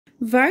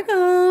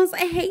Virgos,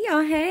 hey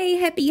y'all, hey,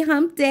 happy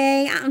hump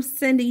day. I'm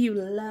sending you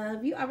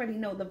love. You already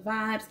know the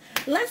vibes.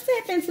 Let's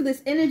tap into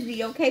this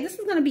energy, okay? This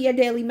is going to be a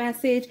daily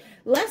message.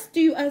 Let's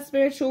do a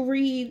spiritual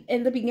read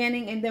in the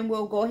beginning, and then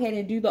we'll go ahead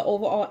and do the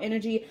overall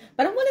energy.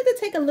 But I wanted to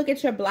take a look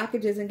at your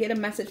blockages and get a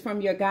message from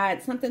your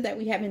guides, something that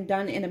we haven't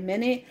done in a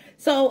minute.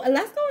 So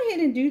let's go ahead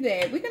and do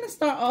that. We're going to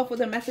start off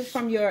with a message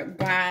from your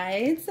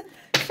guides.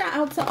 Shout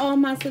out to all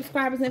my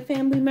subscribers and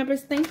family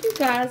members. Thank you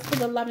guys for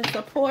the love and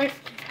support.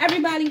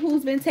 Everybody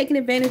who's been taking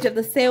advantage of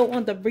the sale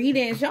on the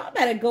readings, y'all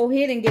better go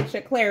ahead and get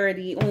your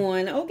clarity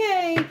on,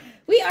 okay?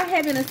 We are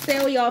having a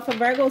sale, y'all, for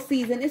Virgo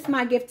season. It's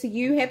my gift to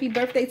you. Happy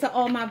birthday to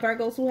all my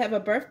Virgos who have a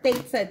birthday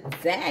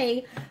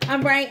today. All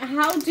right,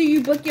 how do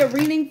you book your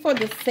reading for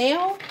the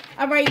sale?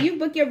 All right, you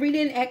book your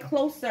reading at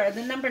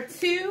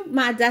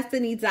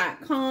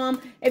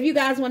Closer2MyDestinys.com. If you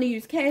guys want to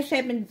use Cash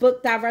App and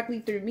book directly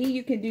through me,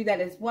 you can do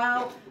that as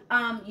well.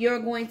 You're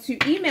going to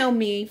email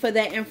me for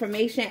that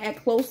information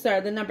at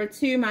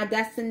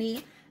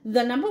Closer2MyDestiny,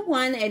 the number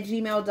 1 at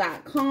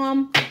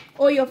gmail.com,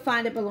 or you'll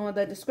find it below in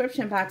the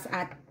description box,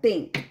 I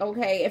think.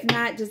 Okay, if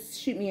not, just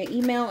shoot me an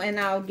email and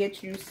I'll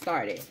get you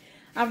started.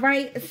 All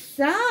right,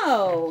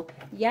 so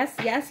yes,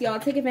 y'all,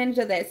 take advantage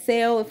of that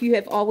sale. If you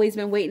have always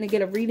been waiting to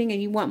get a reading and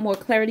you want more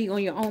clarity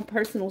on your own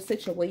personal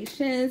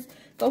situations,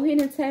 go ahead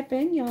and tap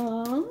in,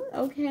 y'all.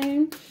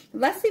 Okay,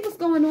 let's see what's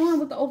going on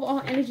with the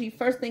overall energy.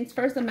 First things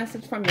first, a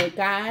message from your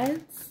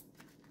guides.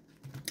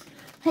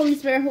 Holy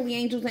Spirit, holy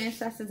angels,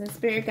 ancestors, and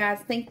spirit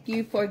guides, thank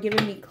you for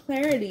giving me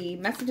clarity,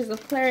 messages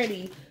of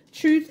clarity,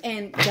 truth,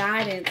 and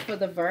guidance for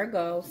the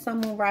Virgo.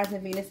 Sun, Moon,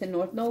 Rising, Venus, and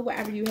North Node,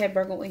 wherever you have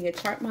Virgo in your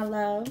chart, my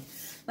love.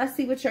 Let's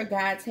see what your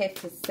guides have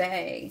to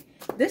say.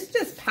 This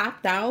just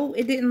popped out.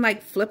 It didn't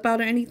like flip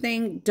out or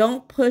anything.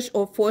 Don't push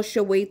or force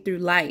your way through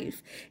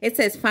life. It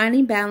says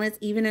finding balance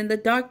even in the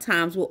dark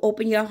times will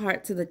open your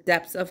heart to the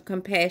depths of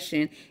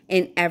compassion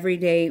in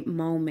everyday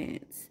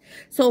moments.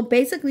 So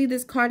basically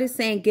this card is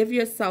saying give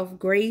yourself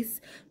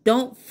grace.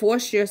 Don't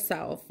force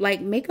yourself.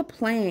 Like, make a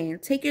plan.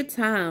 Take your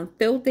time.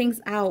 Fill things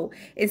out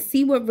and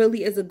see what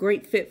really is a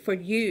great fit for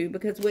you,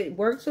 because what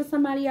works for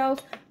somebody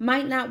else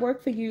might not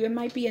work for you. It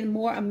might be a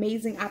more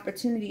amazing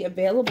opportunity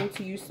available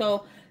to you.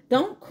 So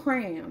don't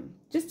cram.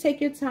 Just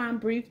take your time,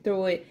 breathe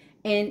through it,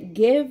 and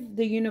give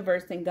the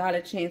universe and God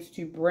a chance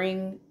to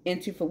bring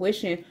into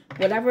fruition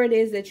whatever it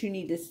is that you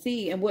need to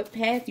see and what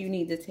path you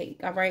need to take.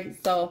 All right.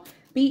 So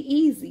be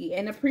easy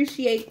and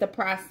appreciate the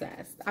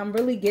process. I'm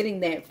really getting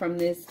that from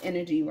this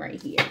energy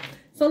right here.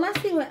 So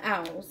let's see what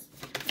else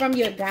from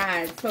your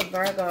guides for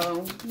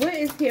Virgo. What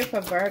is here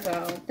for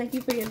Virgo? Thank you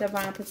for your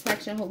divine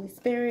protection, Holy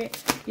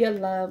Spirit, your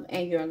love,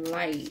 and your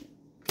light.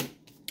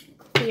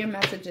 Clear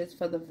messages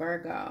for the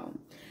Virgo.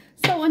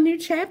 So a new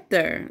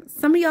chapter.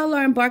 Some of y'all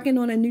are embarking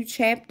on a new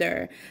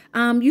chapter.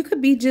 You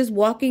could be just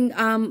walking,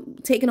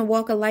 taking a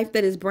walk of life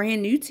that is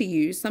brand new to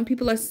you. Some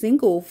people are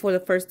single for the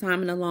first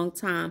time in a long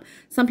time.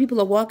 Some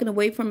people are walking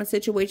away from a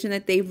situation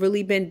that they've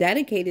really been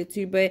dedicated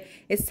to, but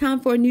it's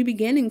time for a new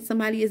beginning.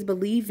 Somebody is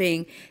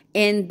believing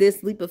in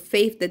this leap of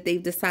faith that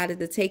they've decided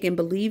to take, and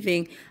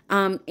believing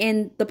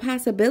in the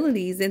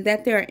possibilities and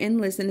that they're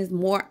endless and is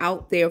more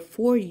out there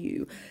for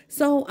you.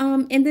 So,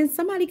 and then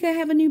somebody could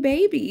have a new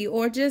baby,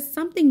 or just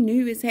something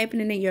new is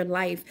happening in your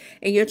life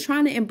and you're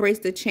trying to embrace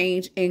the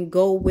change and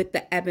go with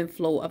the ebb and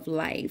flow of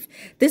life.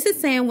 This is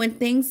saying when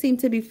things seem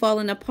to be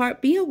falling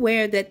apart, be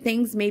aware that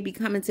things may be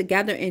coming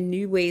together in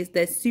new ways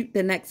that suit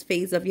the next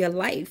phase of your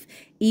life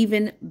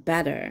even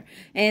better.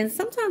 And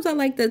sometimes I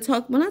like to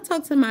talk, when I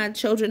talk to my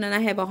children and I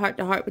have a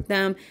heart-to-heart with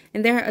them,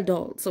 and they're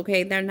adults,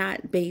 okay? They're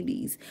not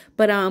babies,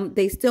 but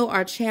they still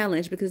are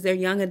challenged because they're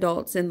young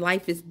adults and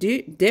life is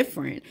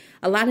different.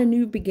 A lot of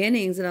new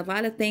beginnings and a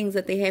lot of things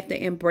that they have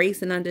to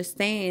embrace and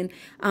understand,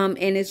 and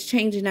it's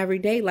changing every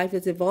day. Life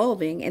is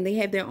evolving and they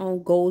have their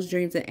own goals,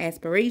 dreams, and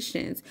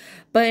aspirations.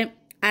 But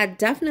I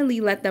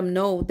definitely let them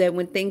know that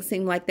when things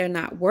seem like they're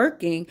not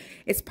working,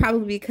 it's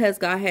probably because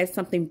God has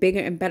something bigger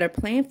and better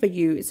planned for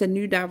you. It's a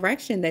new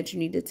direction that you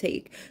need to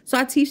take. So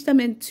I teach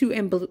them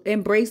to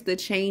embrace the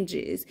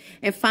changes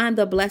and find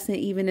the blessing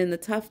even in the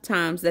tough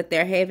times that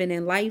they're having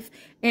in life,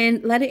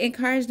 and let it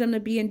encourage them to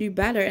be and do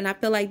better. And I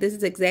feel like this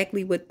is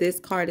exactly what this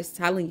card is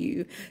telling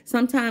you.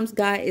 Sometimes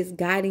God is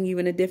guiding you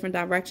in a different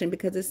direction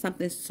because it's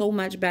something so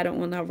much better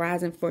on the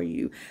horizon for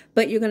you.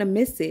 But you're going to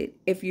miss it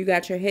if you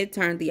got your head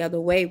turned the other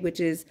way, which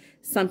is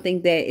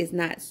something that is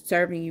not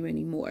serving you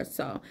anymore.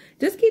 So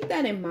just keep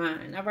that in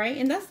mind. All right.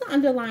 And that's the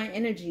underlying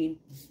energy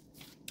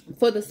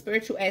for the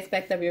spiritual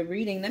aspect of your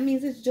reading. That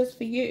means it's just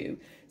for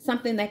you.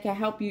 Something that can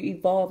help you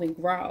evolve and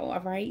grow. All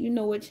right. You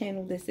know what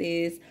channel this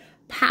is.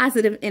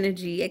 Positive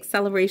energy,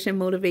 acceleration,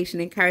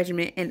 motivation,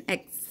 encouragement, and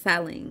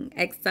excelling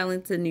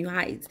to new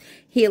heights,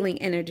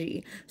 healing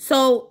energy.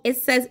 So it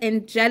says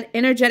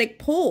energetic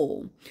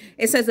pull.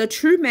 It says a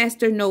true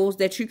master knows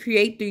that you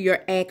create through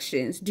your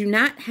actions. Do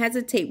not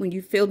hesitate when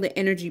you feel the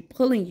energy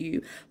pulling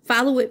you.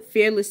 Follow it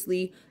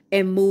fearlessly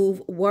and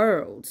move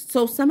worlds.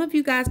 So some of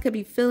you guys could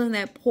be feeling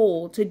that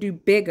pull to do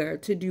bigger,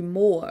 to do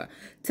more,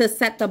 to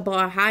set the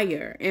bar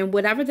higher. And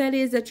whatever that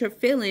is that you're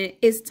feeling,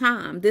 it's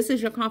time. This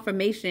is your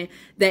confirmation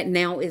that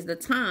now is the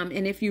time.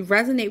 And if you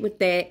resonate with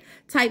that,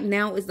 type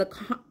now is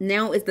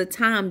the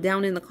time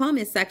down in the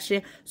comment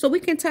section so we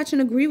can touch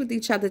and agree with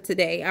each other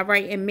today. All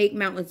right. And make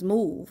mountains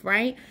move.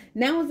 Right.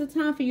 Now is the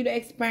time for you to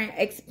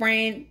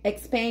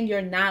expand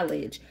your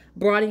knowledge,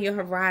 broaden your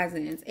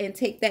horizons, and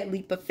take that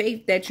leap of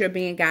faith that you're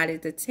being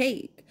guided to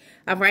take.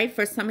 All right.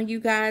 For some of you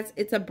guys,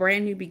 it's a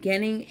brand new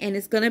beginning and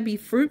it's going to be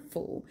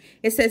fruitful.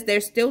 It says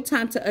there's still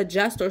time to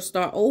adjust or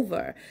start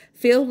over.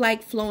 Feel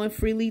like flowing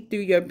freely through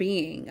your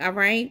being. All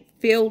right.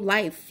 Feel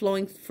life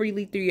flowing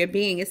freely through your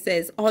being. It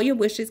says all your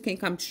wishes can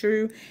come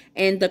true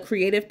and the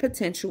creative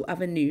potential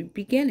of a new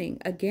beginning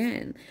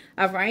again.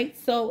 All right.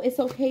 So it's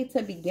okay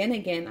to begin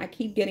again. I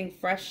keep getting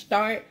fresh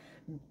start.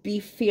 Be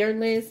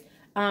fearless.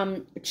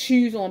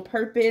 Choose on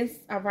purpose.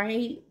 All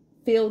right.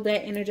 Feel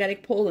that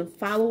energetic pull and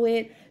follow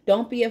it.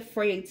 Don't be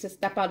afraid to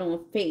step out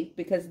on faith,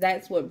 because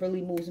that's what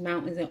really moves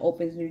mountains and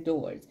opens new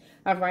doors.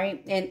 All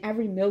right. And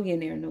every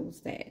millionaire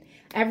knows that.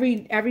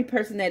 Every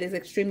person that is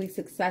extremely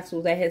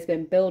successful, that has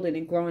been building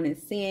and growing and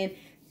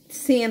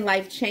seeing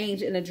life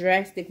change in a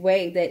drastic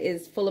way, that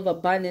is full of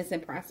abundance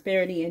and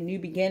prosperity and new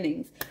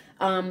beginnings,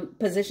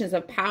 positions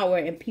of power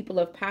and people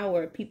of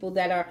power, people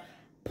that are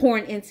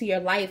pouring into your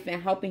life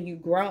and helping you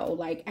grow.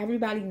 Like,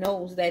 everybody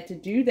knows that to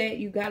do that,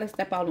 you got to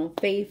step out on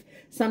faith.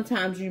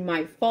 Sometimes you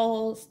might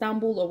fall,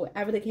 stumble, or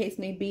whatever the case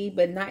may be,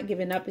 but not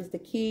giving up is the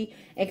key,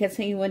 and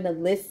continuing to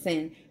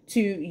listen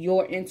to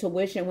your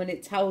intuition when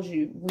it tells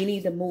you we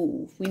need to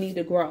move, we need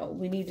to grow,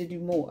 we need to do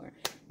more,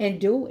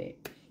 and do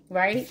it.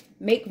 Right?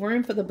 Make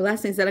room for the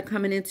blessings that are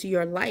coming into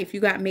your life.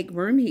 You got to make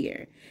room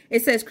here.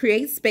 It says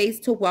create space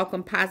to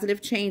welcome positive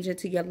change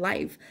into your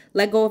life.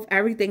 Let go of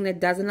everything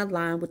that doesn't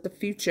align with the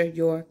future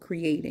you're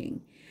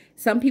creating.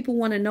 Some people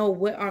want to know,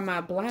 what are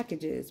my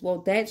blockages? Well,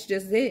 that's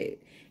just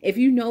it. If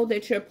you know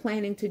that you're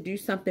planning to do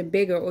something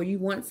bigger or you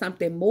want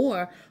something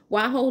more,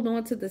 why hold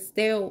on to the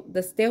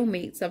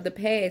stalemates of the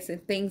past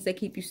and things that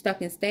keep you stuck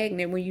and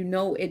stagnant when you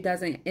know it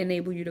doesn't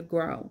enable you to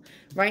grow,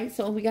 right?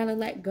 So we got to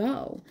let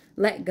go.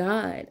 Let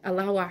God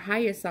allow our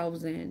higher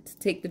selves in to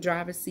take the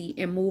driver's seat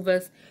and move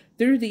us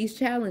through these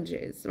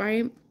challenges,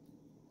 right?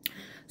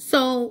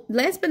 So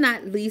last but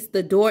not least,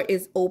 the door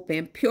is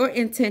open. Pure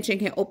intention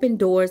can open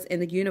doors in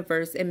the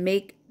universe and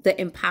make the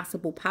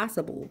impossible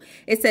possible.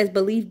 It says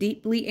believe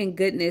deeply in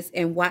goodness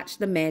and watch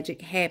the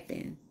magic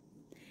happen.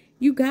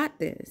 You got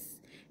this.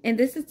 And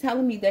this is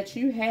telling me that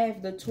you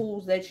have the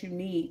tools that you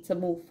need to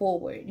move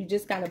forward. You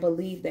just got to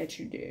believe that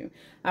you do.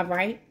 All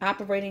right.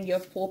 Operating your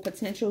full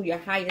potential, your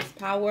highest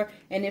power.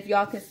 And if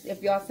y'all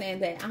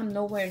saying that I'm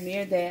nowhere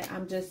near that,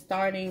 I'm just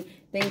starting,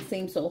 things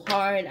seem so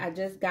hard, I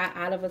just got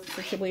out of a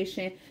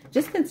situation,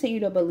 just continue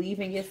to believe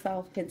in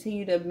yourself.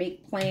 Continue to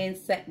make plans,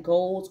 set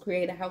goals,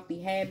 create a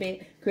healthy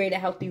habit, create a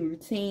healthy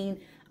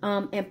routine,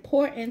 and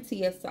pour into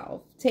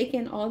yourself. Take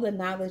in all the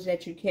knowledge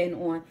that you can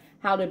on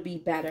how to be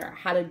better,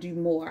 how to do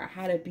more,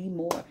 how to be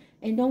more.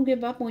 And don't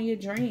give up on your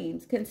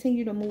dreams.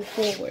 Continue to move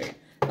forward.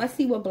 Let's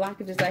see what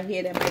blockages are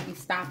here that might be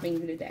stopping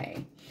you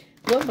today.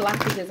 What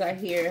blockages are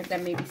here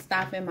that may be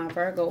stopping my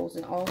Virgos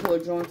and all who are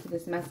drawn to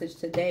this message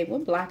today?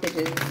 What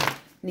blockages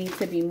need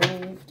to be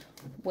moved?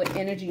 What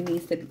energy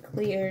needs to be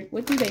cleared?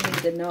 What do they need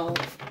to know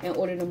in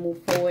order to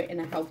move forward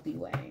in a healthy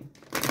way?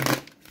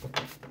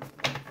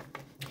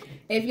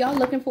 If y'all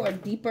looking for a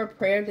deeper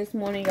prayer this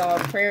morning, y'all,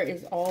 prayer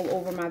is all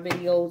over my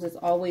videos. It's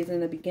always in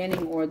the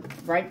beginning or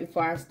right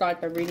before I start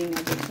the reading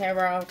of the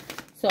tarot.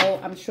 So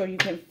I'm sure you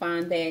can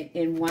find that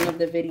in one of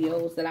the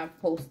videos that I've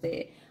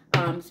posted,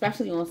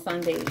 especially on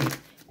Sundays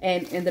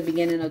and in the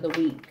beginning of the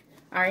week.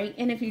 All right.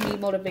 And if you need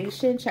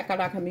motivation, check out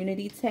our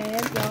community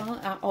tab, y'all.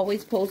 I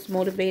always post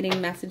motivating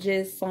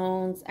messages,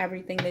 songs,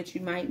 everything that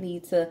you might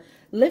need to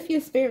lift your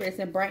spirits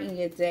and brighten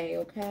your day.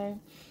 Okay.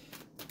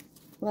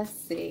 Let's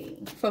see.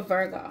 For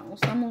Virgo,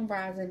 Sun, Moon,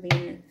 Rising,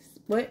 Venus.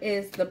 What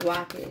is the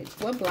blockage?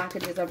 What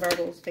blockages are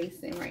Virgos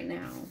facing right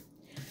now?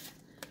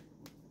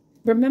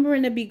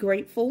 Remembering to be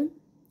grateful.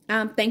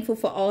 I'm thankful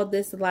for all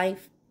this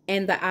life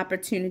and the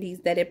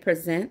opportunities that it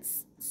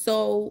presents.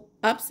 So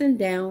ups and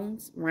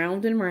downs,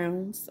 round and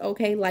rounds.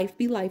 Okay, life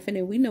be life,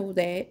 and we know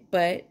that.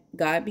 But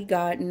God be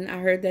God. And I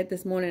heard that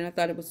this morning. I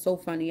thought it was so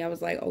funny. I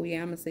was like, oh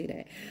yeah, I'm gonna say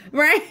that.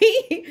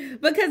 Right?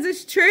 Because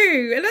it's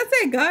true. And I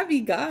said, God be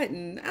God.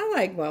 And I'm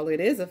like, well, it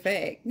is a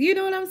fact. You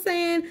know what I'm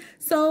saying?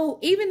 So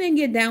even in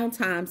your down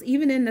times,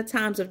 even in the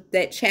times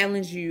that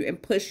challenge you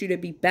and push you to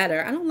be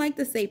better, I don't like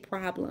to say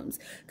problems,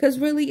 because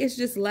really it's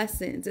just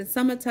lessons. And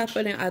some are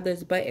tougher than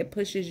others, but it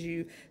pushes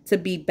you to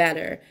be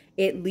better.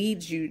 It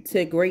leads you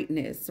to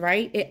greatness,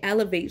 right? It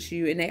elevates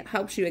you and it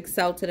helps you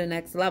excel to the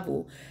next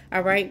level.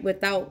 All right.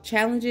 Without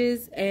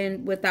challenges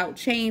and without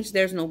change,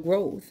 there's no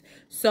growth.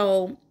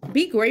 So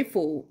be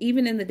grateful,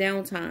 even in the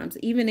down times,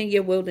 even in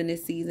your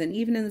wilderness season,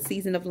 even in the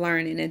season of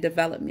learning and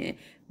development.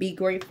 Be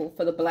grateful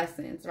for the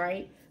blessings,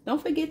 right?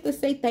 Don't forget to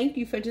say thank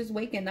you for just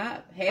waking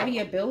up, having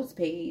your bills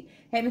paid,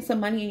 having some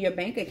money in your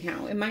bank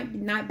account. It might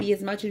not be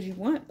as much as you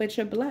want, but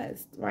you're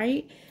blessed,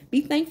 right?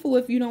 Be thankful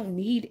if you don't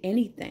need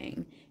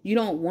anything, you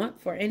don't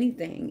want for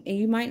anything, and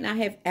you might not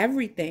have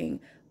everything,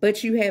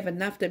 but you have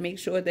enough to make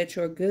sure that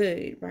you're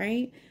good,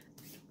 right?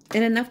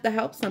 And enough to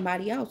help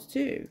somebody else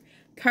too.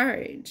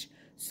 Courage.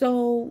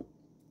 So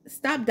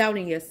stop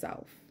doubting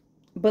yourself.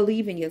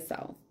 Believe in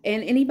yourself.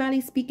 And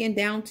anybody speaking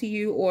down to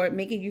you or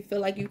making you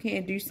feel like you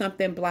can't do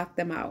something, block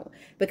them out.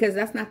 Because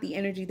that's not the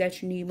energy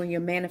that you need when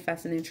you're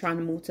manifesting and trying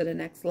to move to the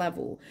next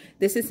level.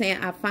 This is saying,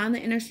 I find the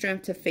inner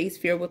strength to face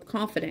fear with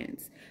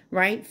confidence,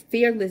 right?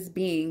 Fearless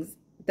beings.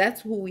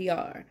 That's who we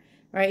are,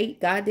 right?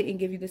 God didn't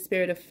give you the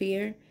spirit of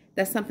fear.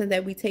 That's something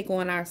that we take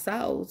on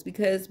ourselves,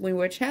 because when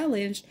we're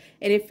challenged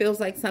and it feels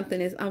like something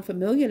is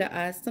unfamiliar to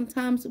us,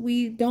 sometimes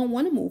we don't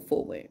want to move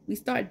forward. We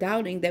start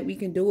doubting that we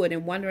can do it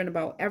and wondering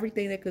about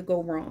everything that could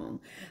go wrong.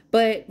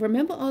 But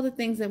remember all the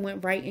things that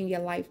went right in your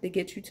life to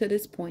get you to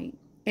this point,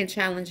 and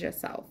challenge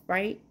yourself,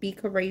 right? Be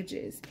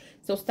courageous.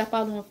 So step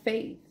out on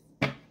faith.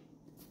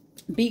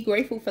 Be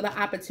grateful for the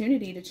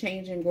opportunity to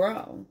change and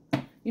grow.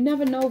 You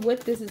never know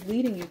what this is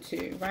leading you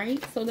to,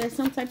 right? So there's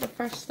some type of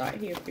fresh start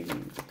here for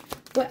you.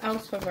 What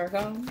else for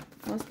Virgo?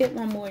 Let's get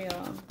one more,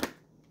 y'all.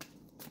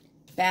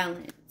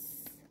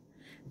 Balance.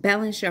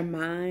 Balance your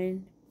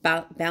mind.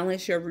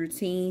 Balance your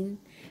routine.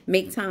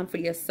 Make time for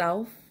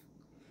yourself.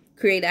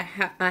 Create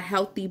a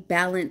healthy,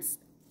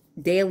 balanced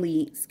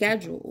daily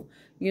schedule.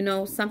 You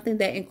know, something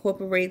that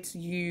incorporates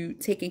you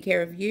taking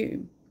care of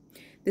you.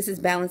 This is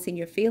balancing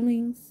your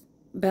feelings.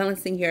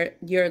 Balancing your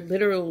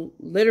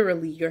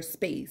literally your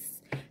space.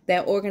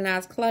 That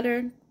organized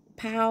clutter,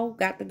 pow,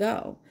 got to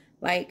go.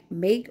 Like,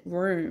 make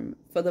room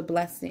for the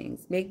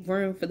blessings. Make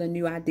room for the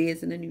new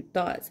ideas and the new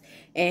thoughts.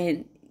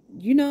 And,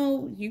 you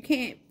know, you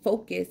can't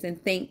focus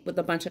and think with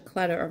a bunch of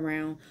clutter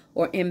around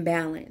or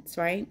imbalance,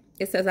 right?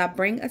 It says, I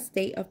bring a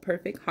state of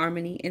perfect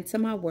harmony into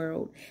my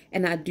world,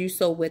 and I do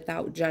so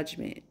without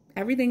judgment.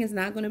 Everything is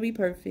not going to be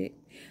perfect,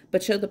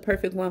 but you're the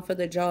perfect one for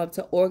the job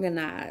to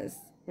organize,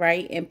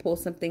 right? And pull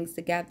some things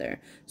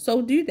together.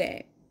 So do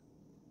that,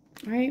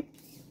 right?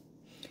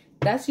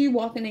 That's you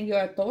walking in your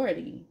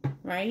authority,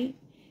 right?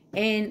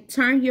 And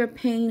turn your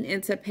pain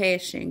into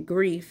passion,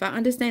 grief. I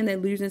understand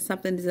that losing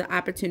something is an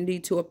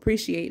opportunity to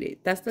appreciate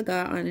it. That's the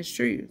God honest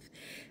truth.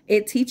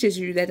 It teaches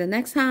you that the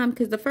next time,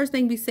 because the first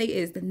thing we say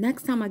is, the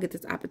next time I get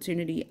this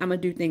opportunity, I'm going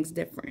to do things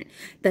different.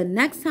 The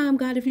next time,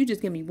 God, if you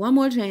just give me one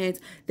more chance,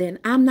 then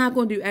I'm not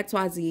going to do X,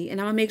 Y, Z. And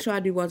I'm going to make sure I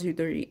do 1, 2,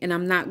 3. And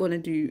I'm not going to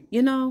do,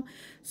 you know.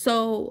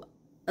 So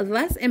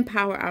let's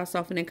empower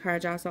ourselves and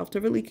encourage ourselves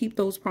to really keep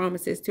those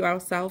promises to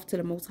ourselves, to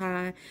the Most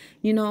High,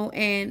 you know,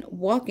 and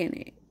walk in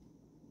it.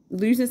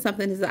 Losing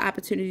something is an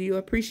opportunity to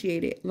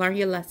appreciate it. Learn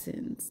your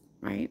lessons,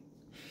 right?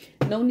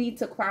 No need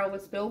to cry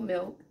with spilled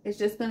milk. It's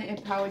just going to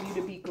empower you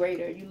to be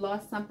greater. You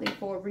lost something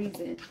for a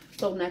reason.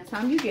 So next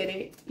time you get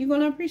it, you're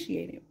going to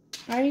appreciate it,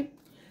 right?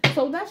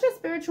 So that's your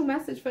spiritual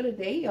message for the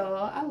day,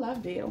 y'all. I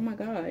loved it. Oh, my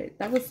God.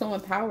 That was so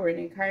empowering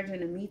and encouraging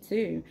to me,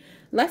 too.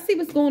 Let's see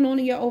what's going on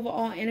in your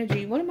overall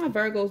energy. What are my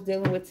Virgos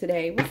dealing with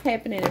today? What's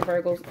happening in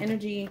Virgo's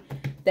energy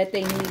that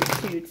they need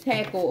to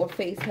tackle or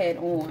face head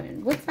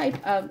on? What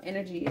type of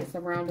energy is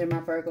surrounding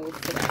my Virgos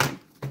today?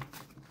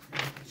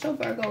 Show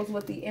Virgos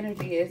what the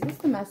energy is. What's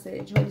the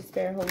message? Holy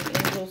Spirit, Holy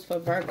Angels for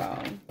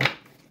Virgo.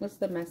 What's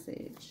the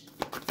message?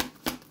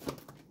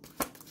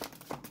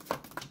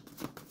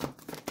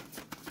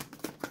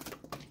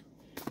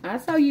 I'll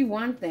tell you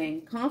one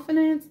thing.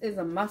 Confidence is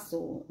a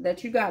muscle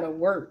that you got to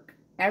work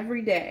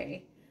every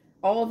day,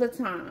 all the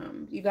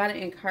time. You got to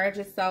encourage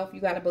yourself. You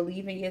got to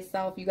believe in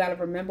yourself. You got to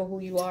remember who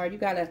you are. You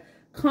got to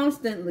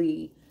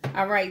constantly,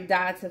 all right,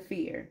 die to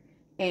fear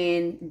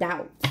and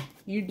doubt.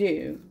 You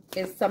do.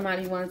 If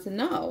somebody wants to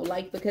know,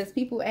 like, because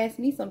people ask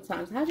me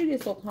sometimes, how'd you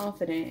get so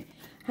confident?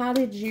 How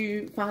did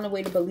you find a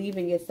way to believe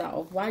in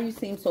yourself? Why do you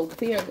seem so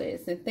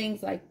fearless and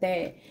things like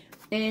that?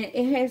 And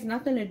it has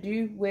nothing to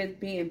do with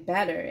being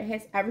better. It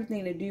has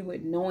everything to do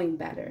with knowing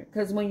better.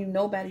 Because when you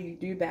know better, you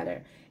do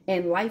better.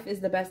 And life is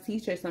the best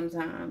teacher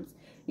sometimes,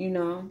 you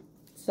know.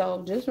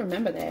 So just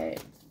remember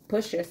that.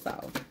 Push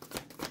yourself.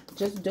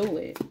 Just do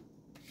it.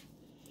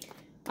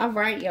 All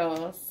right,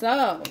 y'all.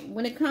 So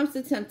when it comes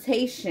to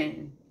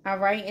temptation, all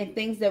right, and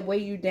things that weigh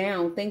you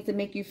down, things that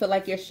make you feel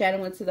like you're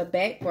shadowing to the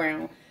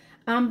background,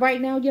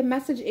 right now your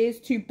message is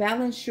to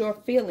balance your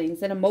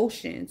feelings and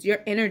emotions, your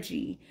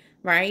energy,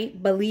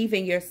 right? Believe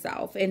in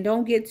yourself and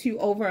don't get too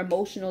over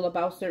emotional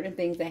about certain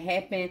things that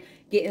happen,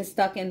 getting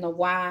stuck in the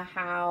why,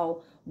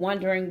 how,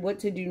 wondering what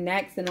to do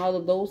next and all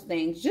of those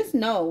things. Just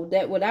know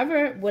that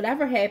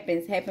whatever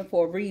happens, happen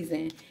for a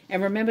reason.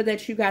 And remember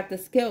that you got the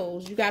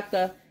skills, you got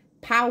the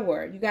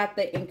power, you got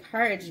the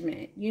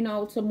encouragement, you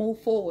know, to move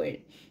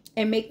forward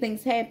and make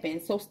things happen.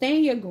 So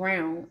stand your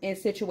ground in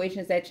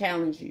situations that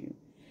challenge you,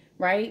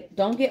 right?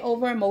 Don't get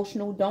over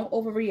emotional. Don't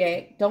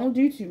overreact. Don't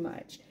do too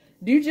much.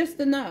 Do just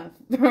enough,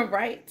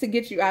 right, to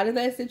get you out of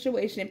that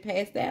situation,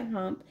 past that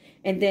hump.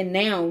 And then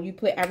now you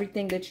put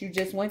everything that you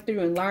just went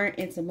through and learned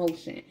into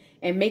motion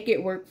and make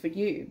it work for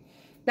you.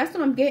 That's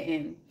what I'm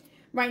getting.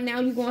 Right now,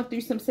 you're going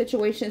through some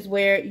situations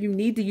where you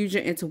need to use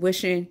your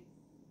intuition.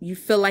 You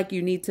feel like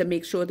you need to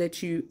make sure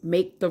that you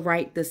make the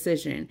right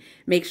decision.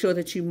 Make sure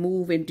that you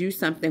move and do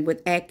something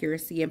with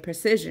accuracy and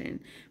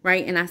precision,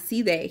 right? And I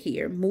see that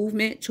here.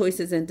 Movement,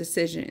 choices, and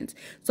decisions.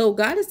 So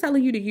God is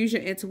telling you to use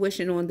your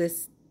intuition on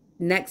this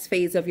next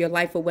phase of your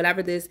life, or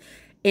whatever this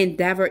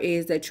endeavor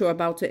is that you're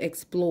about to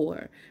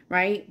explore,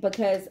 right?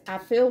 Because I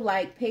feel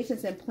like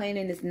patience and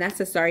planning is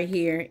necessary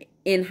here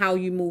in how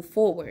you move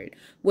forward,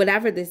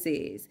 whatever this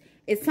is.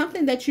 It's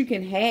something that you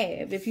can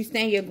have if you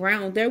stand your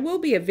ground. There will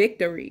be a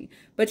victory,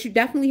 but you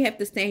definitely have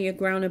to stand your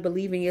ground and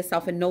believe in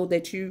yourself and know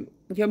that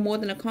you're more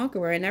than a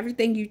conqueror, and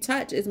everything you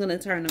touch is going to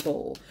turn to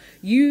gold.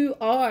 You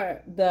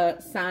are the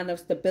sign of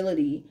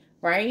stability,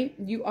 right?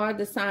 You are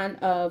the sign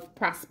of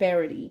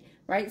prosperity,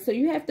 right? So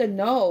you have to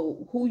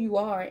know who you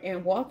are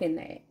and walk in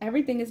that.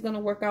 Everything is going to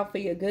work out for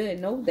your good.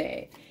 Know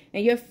that.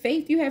 And your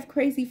faith, you have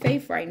crazy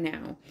faith right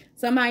now.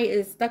 Somebody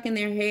is stuck in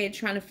their head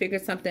trying to figure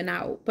something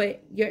out,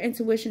 but your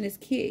intuition is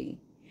key.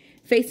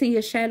 Facing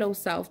your shadow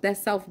self, that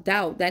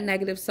self-doubt, that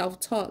negative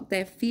self-talk,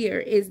 that fear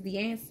is the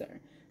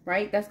answer,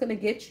 right? That's going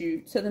to get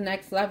you to the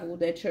next level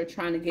that you're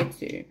trying to get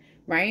to,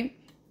 right?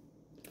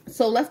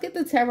 So let's get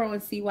the tarot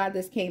and see why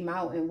this came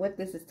out and what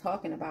this is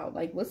talking about.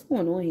 Like, what's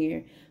going on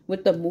here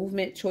with the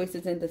movement,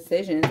 choices, and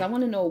decisions? I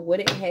want to know what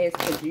it has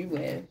to do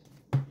with.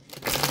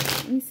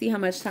 Let me see how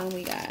much time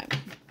we got.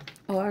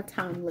 Oh, our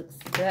time looks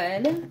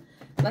good.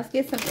 Let's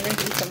get some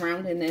energy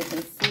surrounding this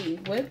and see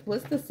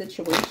what's the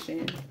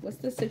situation. What's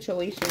the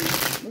situation?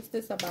 What's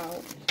this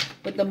about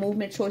with the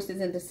movement,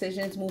 choices, and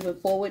decisions moving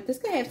forward? This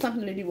could have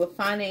something to do with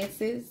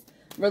finances,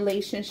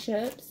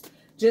 relationships,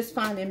 just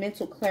finding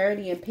mental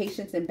clarity and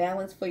patience and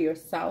balance for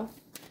yourself.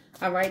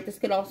 All right. This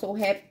could also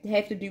have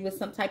to do with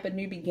some type of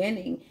new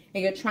beginning,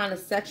 and you're trying to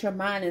set your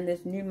mind in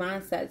this new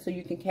mindset so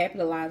you can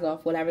capitalize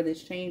off whatever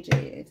this change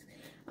is.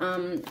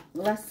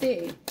 Let's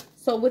see.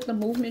 So with the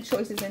movement,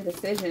 choices, and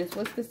decisions,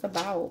 what's this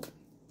about?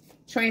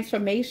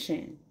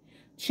 Transformation,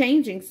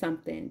 changing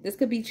something. This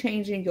could be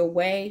changing your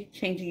way,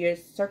 changing your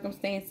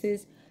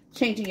circumstances,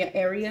 changing your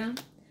area,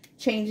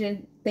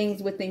 changing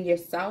things within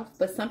yourself.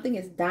 But something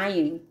is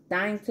dying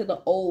to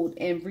the old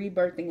and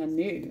rebirthing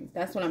anew.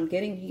 That's what I'm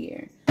getting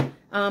here.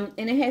 And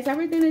it has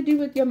everything to do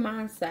with your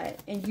mindset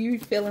and you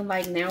feeling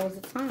like now is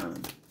the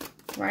time,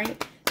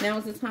 right? Now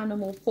is the time to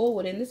move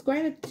forward. And this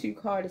gratitude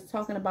card is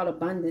talking about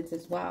abundance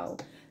as well.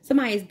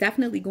 Somebody is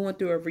definitely going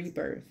through a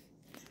rebirth.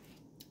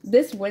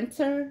 This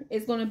winter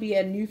is going to be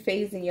a new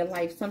phase in your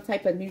life. Some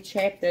type of new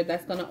chapter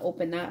that's going to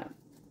open up.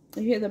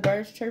 You hear the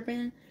birds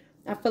chirping?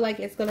 I feel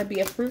like it's going to be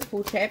a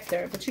fruitful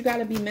chapter. But you got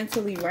to be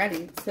mentally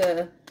ready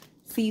to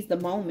seize the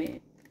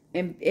moment.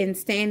 And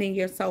stand in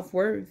your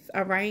self-worth.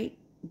 All right?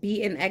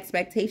 Be in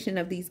expectation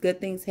of these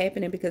good things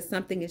happening because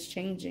something is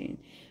changing,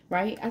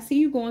 right? I see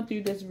you going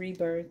through this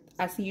rebirth.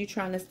 I see you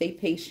trying to stay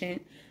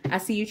patient. I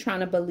see you trying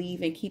to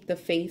believe and keep the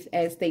faith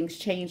as things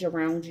change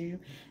around you.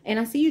 And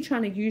I see you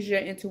trying to use your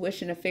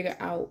intuition to figure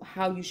out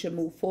how you should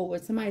move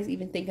forward. Somebody's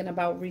even thinking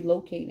about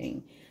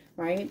relocating,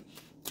 right?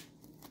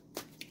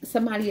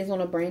 Somebody is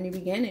on a brand new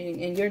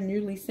beginning and you're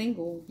newly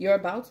single. You're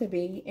about to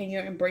be, and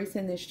you're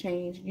embracing this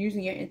change,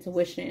 using your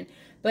intuition.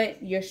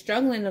 But you're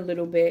struggling a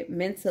little bit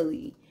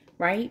mentally,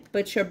 right?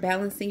 But you're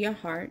balancing your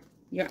heart.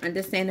 You're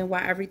understanding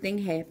why everything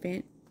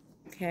happened.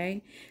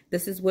 Okay?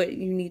 This is what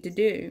you need to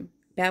do.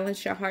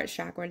 Balance your heart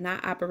chakra,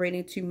 not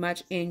operating too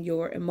much in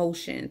your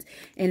emotions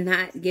and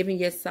not giving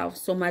yourself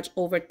so much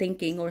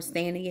overthinking or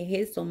staying in your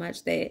head so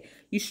much that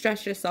you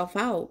stress yourself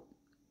out.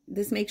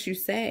 This makes you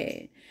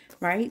sad,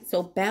 right?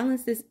 So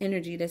balance this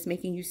energy that's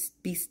making you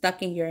be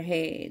stuck in your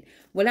head.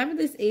 Whatever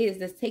this is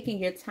that's taking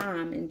your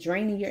time and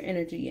draining your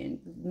energy and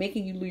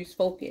making you lose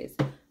focus.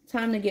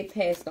 Time to get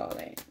past all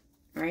that.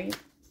 Right?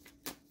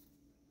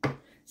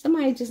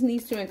 Somebody just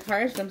needs to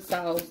encourage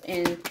themselves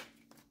and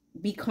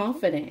be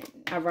confident,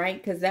 all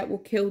right? Because that will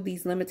kill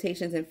these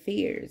limitations and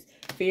fears.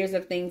 Fears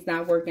of things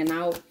not working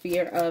out,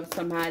 fear of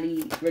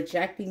somebody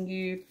rejecting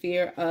you,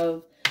 fear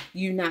of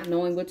you not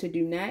knowing what to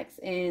do next,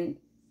 and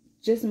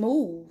just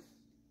move.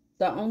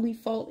 The only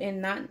fault in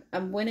not,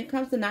 when it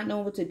comes to not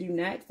knowing what to do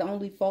next, the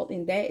only fault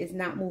in that is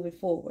not moving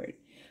forward.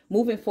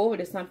 Moving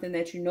forward is something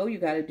that you know you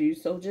got to do,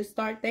 so just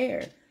start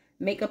there.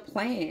 Make a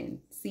plan.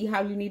 See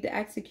how you need to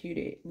execute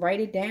it. Write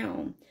it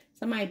down.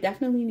 Somebody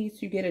definitely needs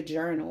to get a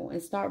journal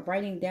and start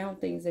writing down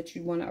things that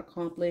you want to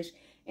accomplish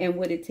and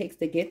what it takes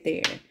to get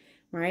there,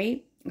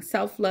 right?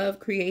 Self-love,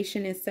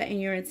 creation, and setting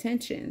your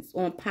intentions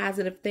on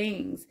positive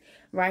things,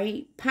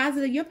 right?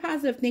 Your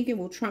positive thinking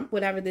will trump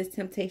whatever this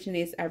temptation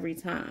is every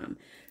time.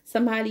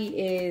 Somebody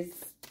is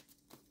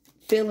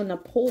feeling a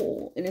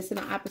pull and it's in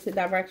the opposite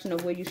direction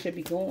of where you should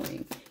be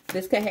going.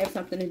 This could have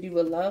something to do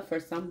with love for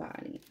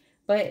somebody.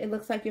 But it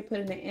looks like you're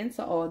putting an end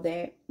to all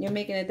that. You're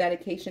making a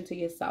dedication to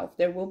yourself.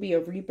 There will be a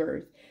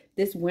rebirth.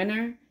 This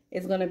winter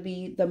is going to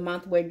be the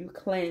month where you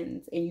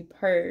cleanse and you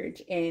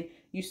purge and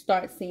you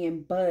start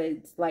seeing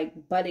buds,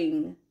 like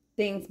budding,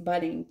 things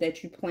budding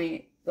that you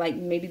plant, like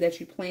maybe that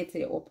you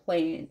planted or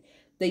planned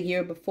the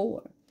year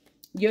before.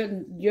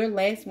 your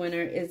last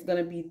winter is going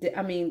to be,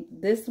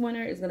 this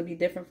winter is going to be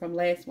different from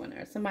last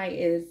winter. Somebody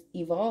is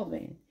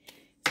evolving.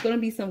 It's going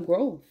to be some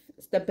growth,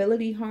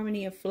 stability,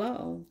 harmony, and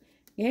flow.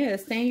 Yeah,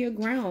 stand your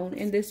ground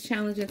in this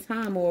challenging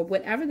time, or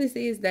whatever this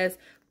is that's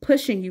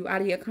pushing you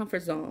out of your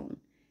comfort zone.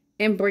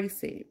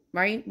 Embrace it,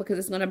 right? Because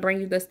it's going to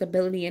bring you the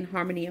stability and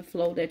harmony and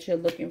flow that you're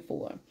looking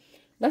for.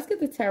 Let's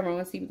get the tarot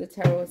and see what the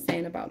tarot is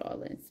saying about all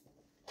this.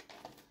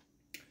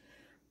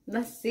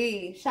 Let's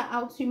see. Shout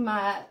out to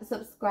my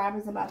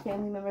subscribers and my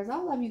family members. I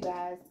love you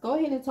guys. Go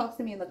ahead and talk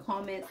to me in the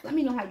comments. Let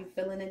me know how you're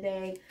feeling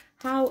today.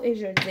 How is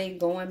your day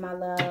going, my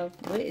love?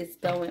 What is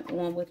going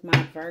on with my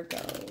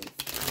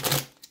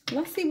Virgos?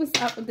 Let's see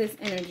what's up with this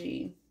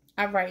energy.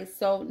 All right.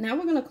 So now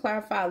we're going to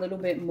clarify a little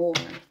bit more.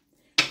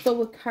 So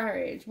with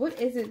courage,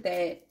 what is it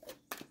that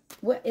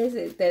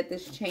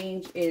this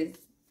change is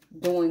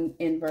doing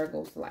in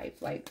Virgo's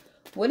life? Like,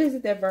 what is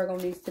it that Virgo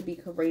needs to be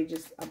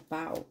courageous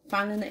about?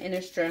 Finding the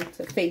inner strength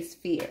to face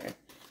fear.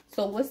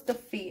 So what's the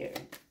fear?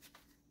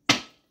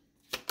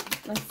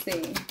 Let's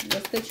see.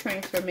 What's the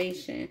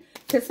transformation?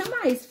 Because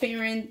somebody's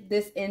fearing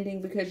this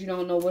ending because you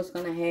don't know what's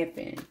going to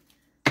happen.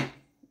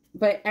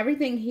 But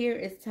everything here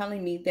is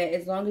telling me that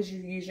as long as you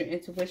use your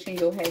intuition,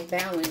 you'll have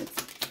balance.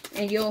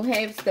 And you'll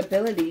have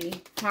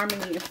stability,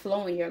 harmony, and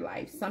flow in your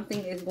life.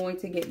 Something is going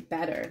to get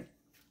better.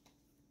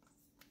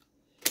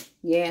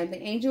 Yeah,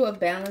 the angel of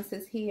balance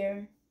is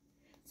here.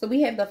 So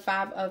we have the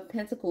 5 of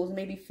Pentacles,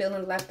 maybe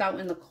feeling left out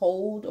in the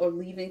cold or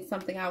leaving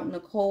something out in the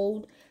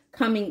cold.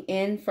 Coming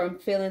in from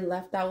feeling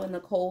left out in the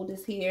cold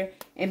is here,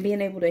 and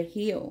being able to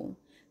heal.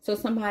 So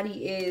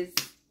somebody is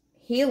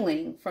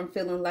healing from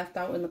feeling left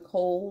out in the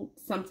cold.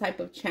 Some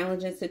type of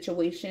challenging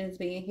situations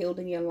being healed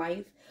in your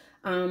life.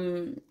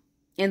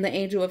 And the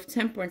angel of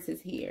Temperance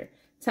is here,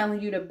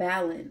 telling you to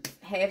balance,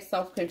 have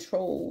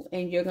self-control,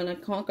 and you're going to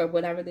conquer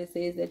whatever this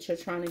is that you're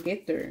trying to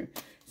get through.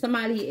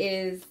 Somebody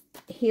is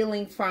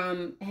healing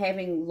from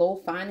having low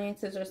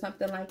finances or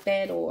something like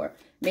that, or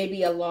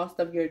maybe a loss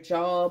of your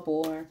job,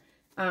 or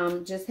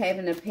just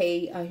having to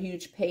pay a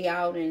huge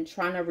payout and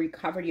trying to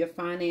recover your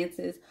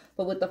finances.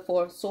 But with the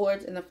 4 of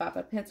Swords and the 5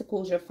 of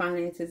Pentacles, your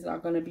finances are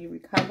going to be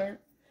recovered.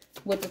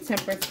 With the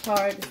Temperance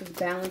card, this is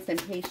balance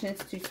and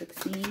patience to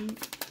succeed.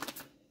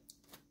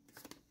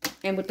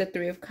 And with the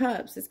 3 of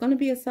Cups, it's going to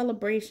be a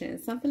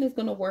celebration. Something is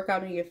going to work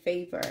out in your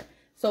favor.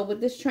 So with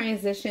this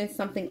transition,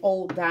 something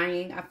old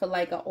dying, I feel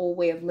like an old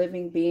way of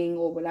living, being,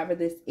 or whatever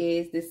this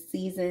is, this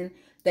season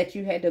that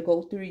you had to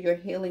go through, you're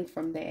healing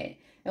from that.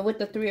 And with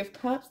the 3 of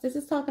Cups, this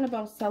is talking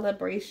about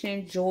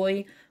celebration,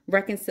 joy,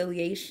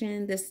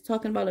 reconciliation. This is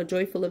talking about a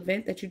joyful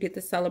event that you get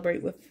to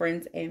celebrate with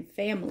friends and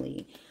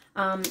family.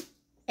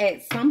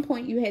 At some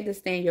point, you had to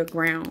stand your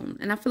ground.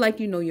 And I feel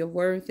like you know your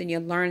worth and you're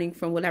learning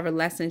from whatever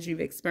lessons you've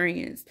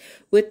experienced.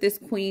 With this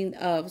Queen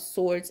of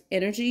Swords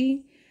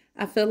energy,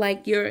 I feel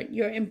like you're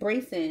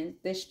embracing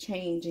this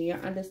change and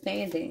you're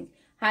understanding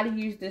how to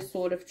use this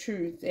sword of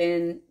truth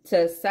and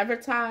to sever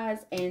ties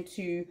and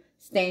to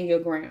stand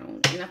your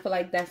ground. And I feel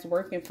like that's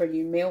working for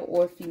you, male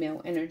or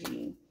female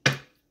energy.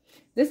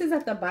 This is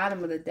at the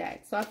bottom of the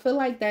deck. So I feel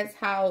like that's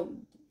how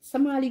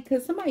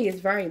because somebody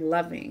is very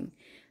loving.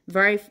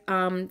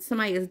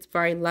 Somebody is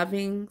very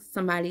loving.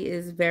 Somebody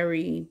is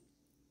very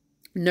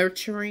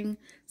nurturing.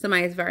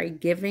 Somebody is very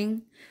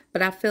giving.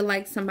 But I feel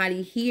like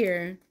somebody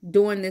here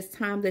during this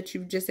time that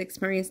you've just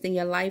experienced in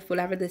your life,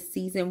 whatever the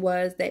season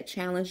was that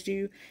challenged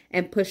you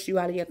and pushed you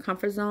out of your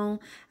comfort zone,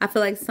 I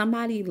feel like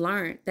somebody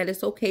learned that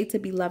it's okay to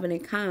be loving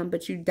and kind,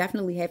 but you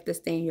definitely have to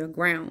stand your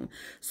ground.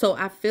 So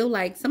I feel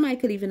like somebody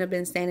could even have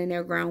been standing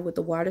their ground with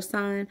the water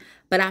sign,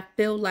 but I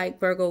feel like,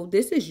 Virgo,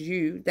 this is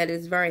you that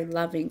is very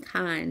loving,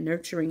 kind,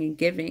 nurturing, and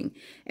giving.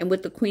 And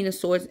with the Queen of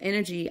Swords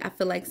energy, I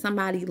feel like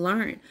somebody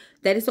learned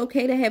that it's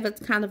okay to have a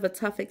kind of a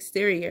tough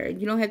exterior.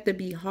 You don't have to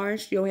be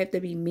harsh. You don't have to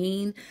be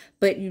mean.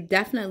 But you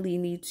definitely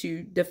need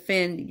to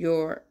defend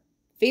your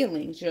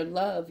feelings, your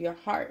love, your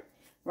heart,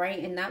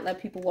 right? And not let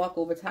people walk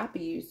over top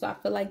of you. So I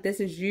feel like this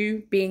is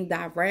you being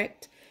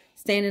direct,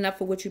 standing up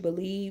for what you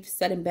believe,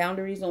 setting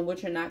boundaries on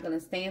what you're not going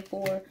to stand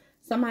for.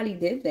 Somebody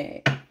did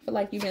that. I feel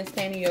like you've been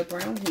standing your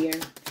ground here.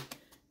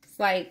 It's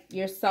like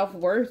your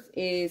self-worth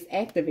is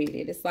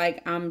activated. It's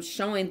like I'm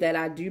showing that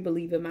I do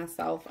believe in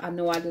myself. I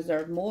know I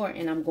deserve more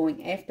and I'm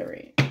going after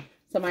it.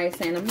 Somebody's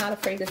saying, I'm not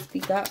afraid to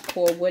speak up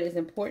for what is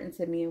important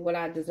to me and what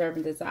I deserve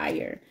and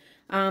desire.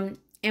 And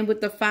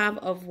with the 5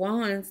 of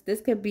Wands, this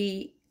could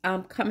be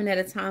coming at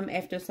a time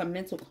after some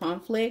mental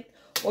conflict,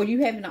 or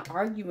you having an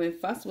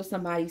argument, fuss with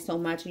somebody so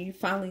much, and you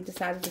finally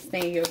decided to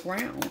stand your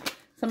ground.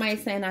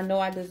 Somebody's saying, I know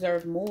I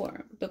deserve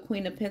more. The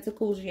Queen of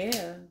Pentacles,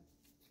 yeah.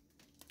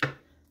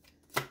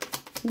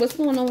 What's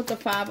going on with the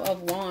 5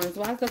 of Wands?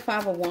 Why is the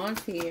 5 of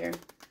Wands here?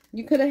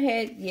 You could have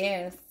had,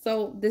 yes.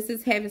 So this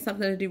is having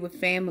something to do with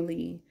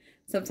family.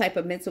 Some type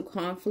of mental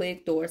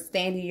conflict or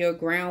standing your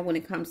ground when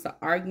it comes to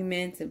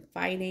arguments and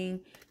fighting.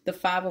 The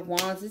 5 of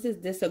Wands, this is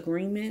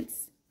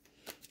disagreements.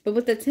 But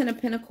with the 10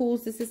 of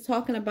Pentacles, this is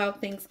talking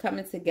about things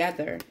coming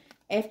together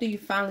after you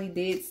finally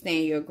did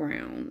stand your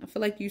ground. I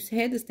feel like you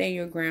had to stand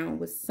your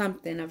ground with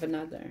something of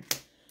another.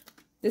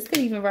 This could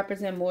even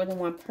represent more than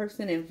one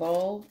person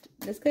involved.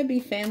 This could be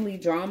family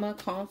drama,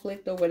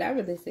 conflict, or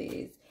whatever this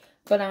is.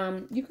 But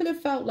you could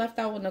have felt left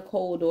out in the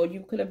cold, or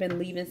you could have been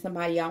leaving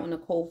somebody out in the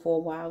cold for a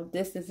while,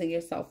 distancing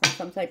yourself from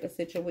some type of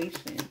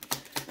situation.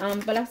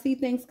 But I see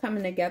things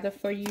coming together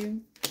for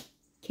you.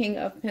 King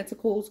of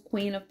Pentacles,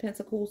 Queen of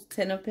Pentacles,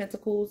 Ten of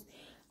Pentacles,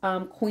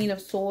 Queen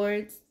of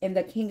Swords, and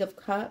the King of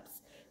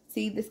Cups.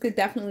 See, this could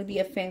definitely be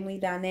a family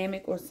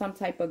dynamic or some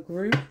type of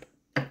group.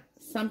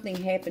 Something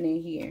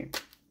happening here.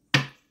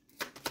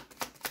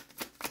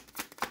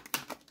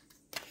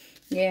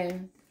 Yeah.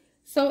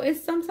 So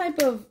it's some type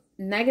of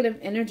negative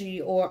energy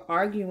or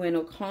arguing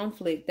or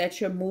conflict that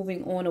you're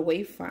moving on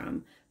away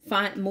from.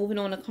 Moving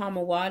on to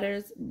calmer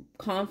waters,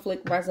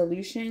 conflict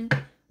resolution,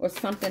 or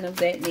something of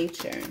that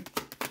nature.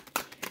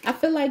 I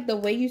feel like the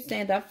way you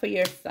stand up for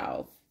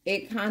yourself,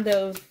 it kind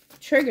of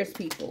triggers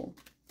people,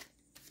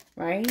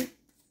 right?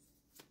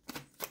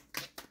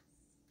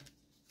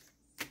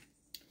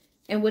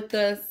 And with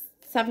the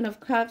Seven of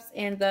Cups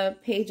and the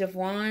Page of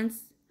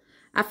Wands,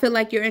 I feel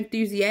like you're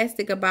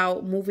enthusiastic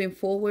about moving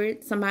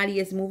forward. Somebody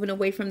is moving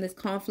away from this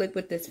conflict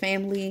with this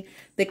family.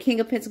 The King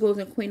of Pentacles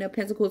and Queen of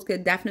Pentacles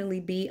could definitely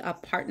be a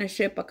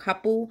partnership, a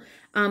couple.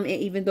 And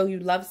even though you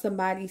love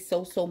somebody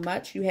so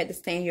much, you had to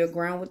stand your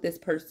ground with this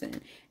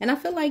person. And I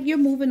feel like you're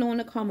moving on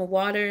to calmer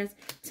waters.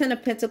 Ten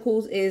of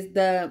Pentacles is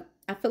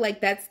I feel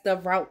like that's the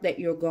route that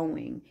you're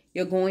going.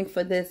 You're going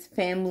for this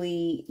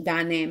family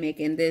dynamic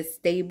and this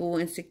stable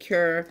and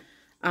secure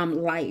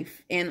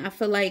life. And I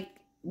feel like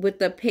with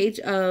the Page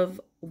of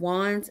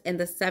Wands and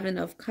the Seven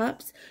of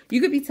Cups, you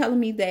could be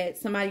telling me that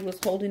somebody was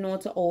holding on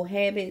to old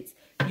habits.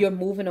 You're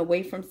moving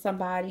away from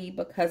somebody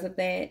because of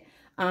that.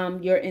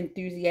 You're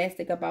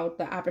enthusiastic about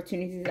the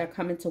opportunities that are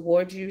coming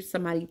towards you.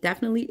 Somebody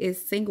definitely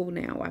is single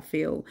now, I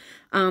feel.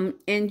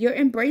 And you're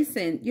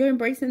embracing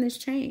this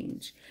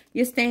change.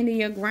 You're standing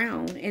your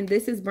ground, and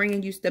this is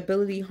bringing you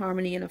stability,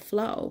 harmony, and a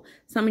flow.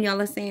 Some of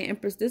y'all are saying,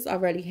 Empress, this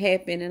already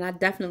happened, and I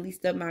definitely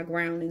stood my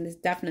ground, and this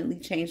definitely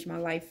changed my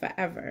life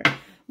forever.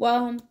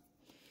 Well,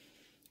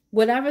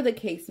 whatever the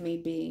case may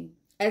be,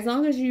 as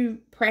long as you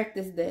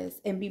practice this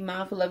and be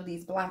mindful of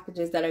these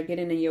blockages that are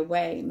getting in your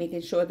way,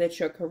 making sure that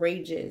you're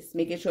courageous,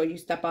 making sure you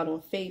step out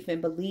on faith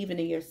and believing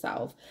in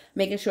yourself,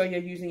 making sure you're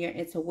using your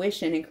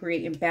intuition and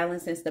creating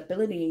balance and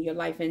stability in your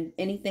life, and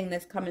anything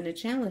that's coming to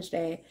challenge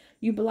that,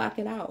 you block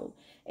it out.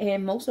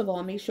 And most of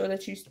all, make sure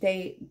that you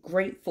stay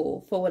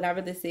grateful for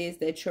whatever this is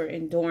that you're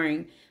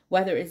enduring,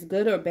 whether it's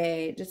good or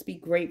bad. Just be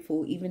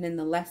grateful. Even in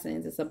the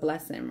lessons, it's a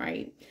blessing,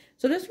 right?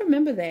 So just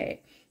remember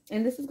that.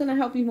 And this is going to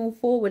help you move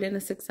forward in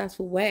a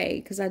successful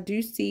way, because I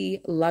do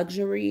see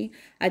luxury.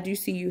 I do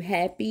see you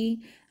happy.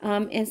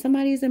 And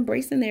somebody is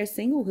embracing their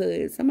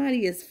singlehood.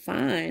 Somebody is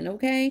fine,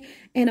 okay?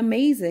 And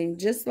amazing,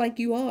 just like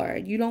you are.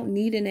 You don't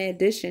need an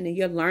addition, and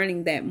you're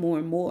learning that more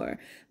and more.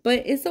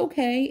 But it's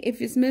okay.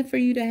 If it's meant for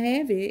you to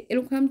have it,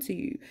 it'll come to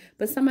you.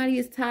 But somebody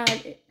is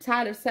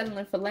tired of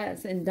settling for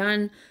less and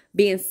done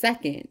being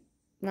second.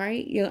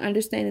 Right? You're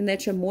understanding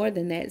that you're more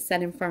than that,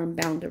 setting firm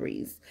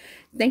boundaries.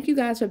 Thank you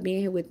guys for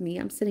being here with me.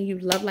 I'm sending you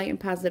love, light, and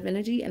positive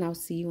energy, and I'll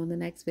see you on the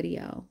next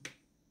video.